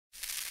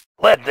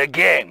Let the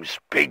games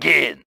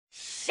begin.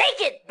 Shake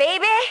it,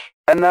 baby!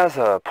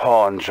 Another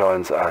pawn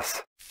joins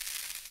us.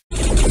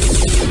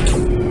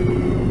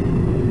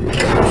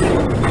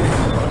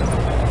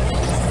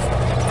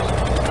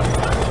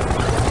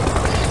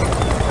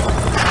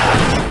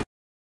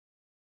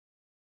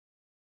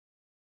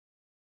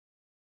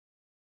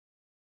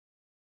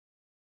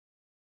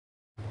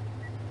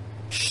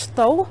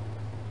 Что?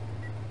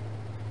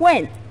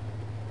 When?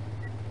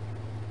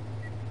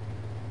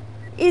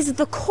 Is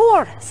the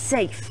core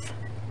safe?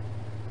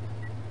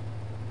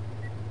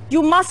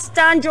 You must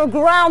stand your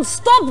ground!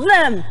 Stop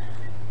them!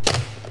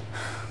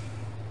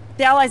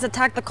 The Allies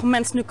attacked the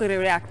Commence nuclear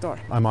reactor.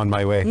 I'm on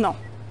my way. No,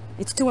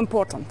 it's too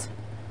important.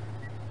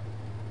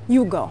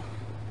 You go.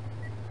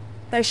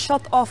 They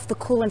shut off the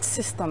coolant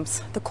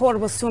systems. The core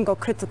will soon go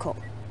critical.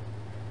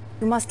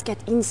 You must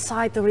get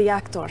inside the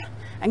reactor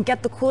and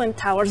get the coolant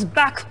towers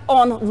back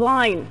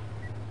online.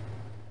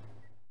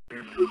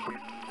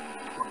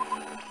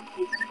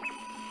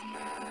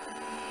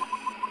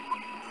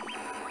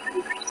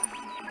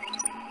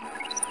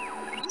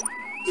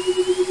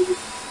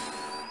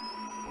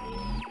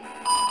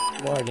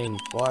 Warning,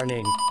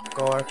 warning.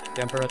 Core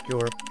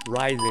temperature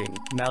rising.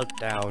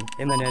 Meltdown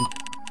imminent.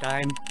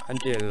 Time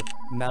until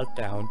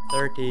meltdown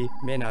 30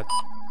 minutes.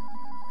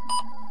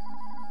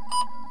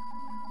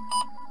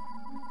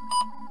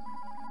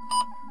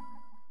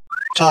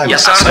 Time.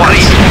 Yes, sir. 30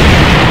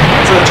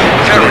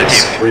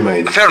 minutes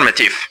remain.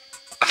 Affirmative.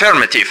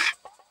 Affirmative.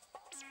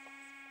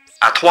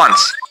 At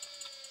once.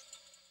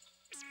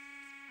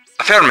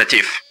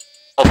 Affirmative.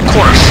 Of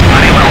course.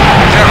 Very well.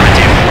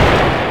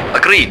 Affirmative.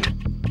 Agreed.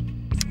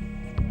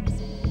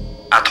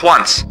 At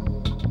once.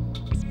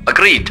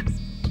 Agreed.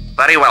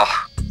 Very well.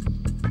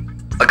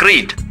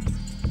 Agreed.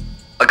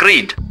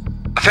 Agreed.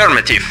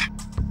 Affirmative.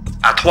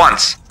 At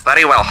once.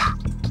 Very well.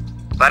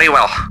 Very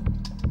well.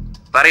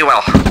 Very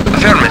well.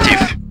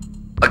 Affirmative.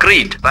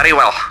 Agreed. Very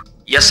well.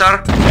 Yes,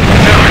 sir.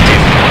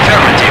 Affirmative.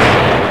 Affirmative.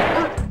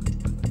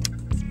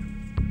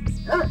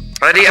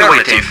 Ready.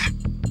 Affirmative.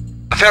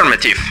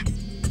 Affirmative.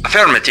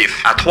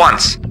 Affirmative. At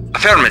once.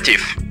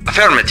 Affirmative.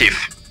 Affirmative.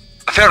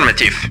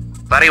 Affirmative.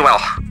 Very well.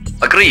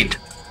 Agreed.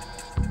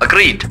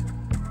 Agreed.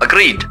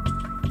 Agreed.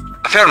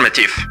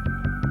 Affirmative.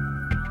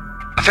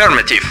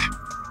 Affirmative.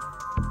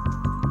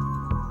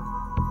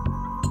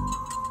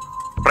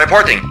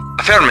 Reporting.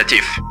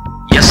 Affirmative.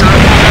 Yes, sir.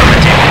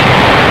 Affirmative.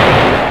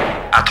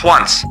 At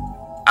once.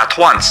 At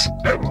once.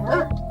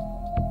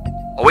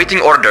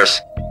 Awaiting orders.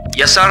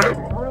 Yes, sir.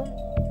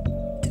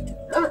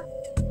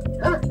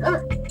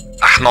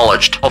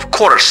 Acknowledged. Of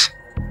course.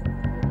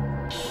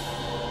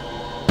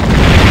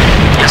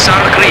 Yes, sir.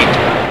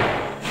 Agreed.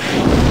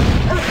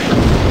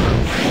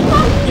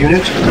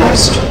 Unit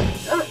lost.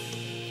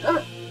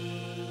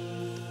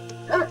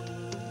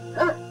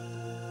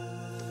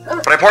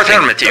 Report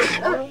affirmative.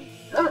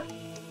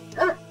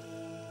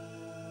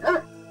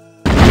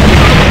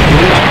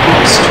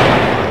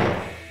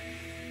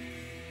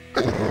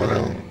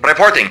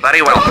 Reporting.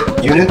 Very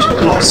well. Unit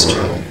lost.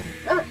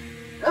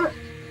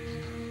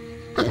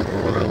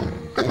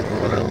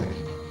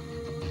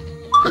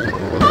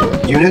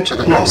 Unit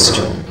lost.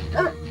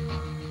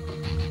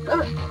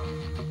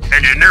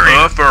 Engineering.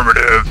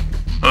 Affirmative.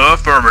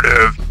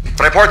 Affirmative.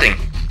 Reporting.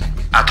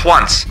 At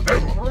once.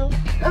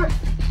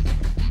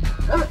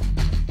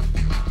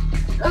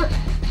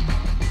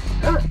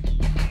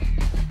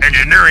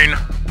 Engineering.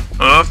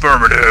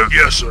 Affirmative.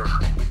 Yes, sir.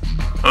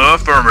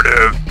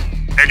 Affirmative.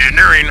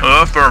 Engineering.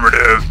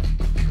 Affirmative.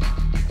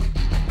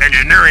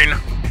 Engineering.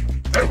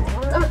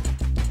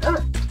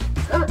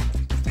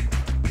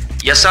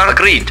 Yes, sir.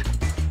 Agreed.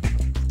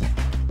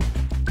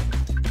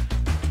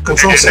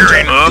 Control center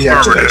Engineering. deactivated.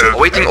 Affirmative.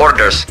 Awaiting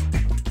orders.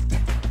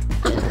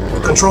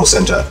 Control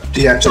center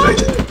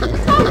deactivated.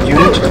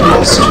 Unit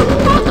lost.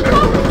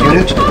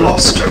 Unit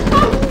lost.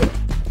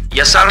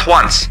 Yes, sir. At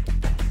once.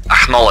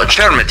 Acknowledged.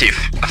 Affirmative.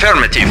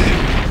 Affirmative.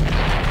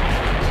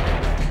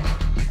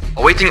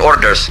 Awaiting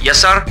orders. Yes,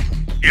 sir.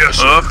 Yes,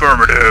 sir.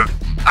 Affirmative.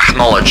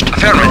 Acknowledged.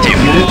 Affirmative.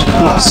 Unit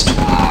lost.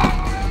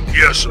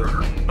 Yes,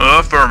 sir.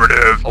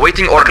 Affirmative.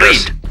 Awaiting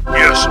orders. Agreed.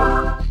 Yes,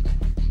 sir.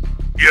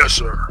 Yes,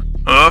 sir.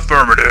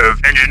 Affirmative.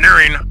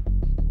 Engineering.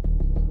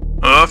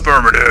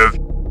 Affirmative.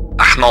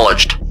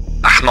 Acknowledged.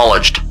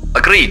 Acknowledged.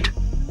 Agreed.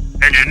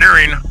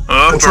 Engineering.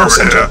 Control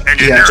center Affirmative.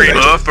 Engineering.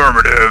 deactivated.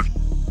 Affirmative.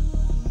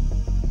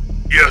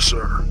 Yes,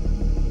 sir.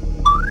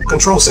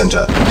 Control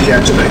center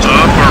deactivated.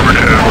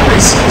 Affirmative.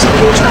 Base is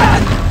under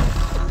attack.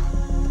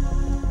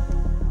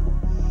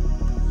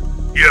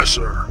 Yes,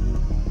 sir.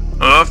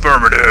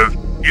 Affirmative.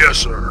 Yes,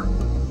 sir.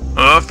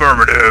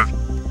 Affirmative.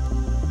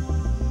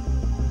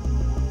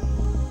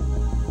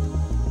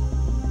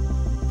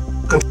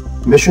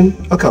 Mission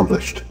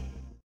accomplished.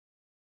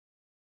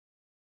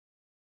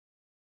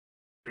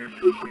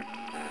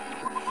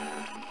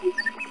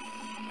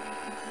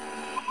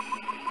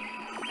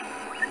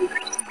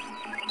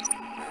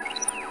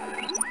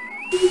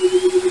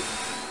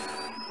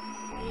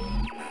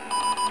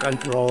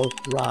 Control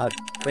rod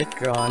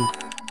withdrawn.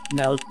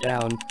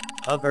 Meltdown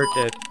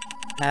averted.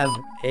 Have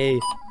a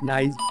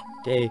nice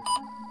Day